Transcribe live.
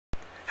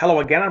Hello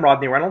again, I'm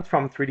Rodney Reynolds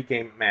from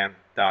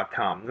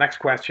 3dgameman.com. Next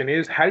question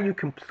is, how do you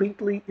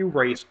completely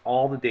erase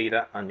all the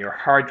data on your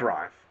hard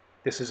drive?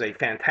 This is a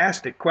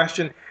fantastic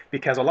question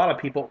because a lot of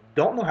people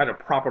don't know how to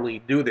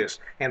properly do this.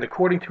 And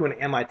according to an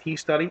MIT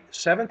study,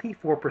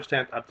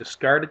 74% of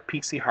discarded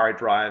PC hard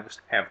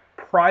drives have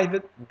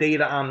private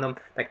data on them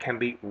that can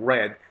be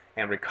read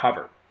and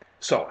recovered.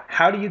 So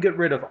how do you get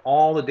rid of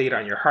all the data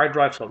on your hard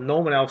drive so no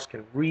one else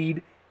can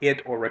read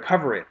it or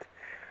recover it?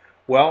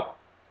 Well,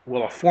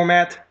 will a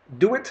format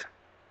do it?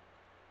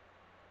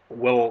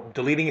 Will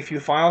deleting a few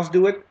files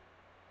do it?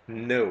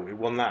 No, it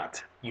will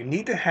not. You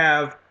need to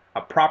have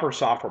a proper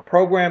software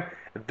program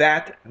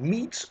that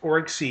meets or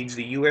exceeds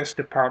the U.S.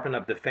 Department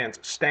of Defense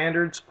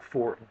standards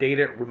for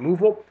data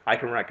removal. I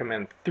can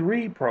recommend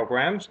 3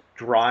 programs: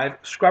 Drive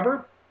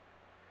Scrubber,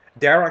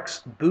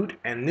 Darux Boot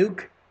and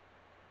Nuke,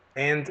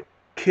 and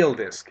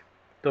KillDisk.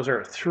 Those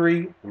are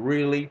 3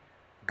 really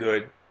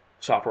good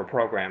software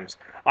programs.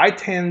 I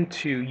tend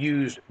to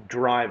use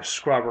Drive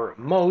Scrubber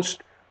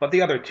most, but the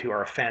other 2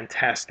 are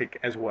fantastic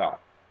as well.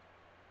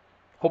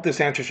 Hope this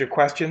answers your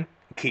question.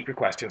 Keep your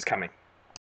questions coming.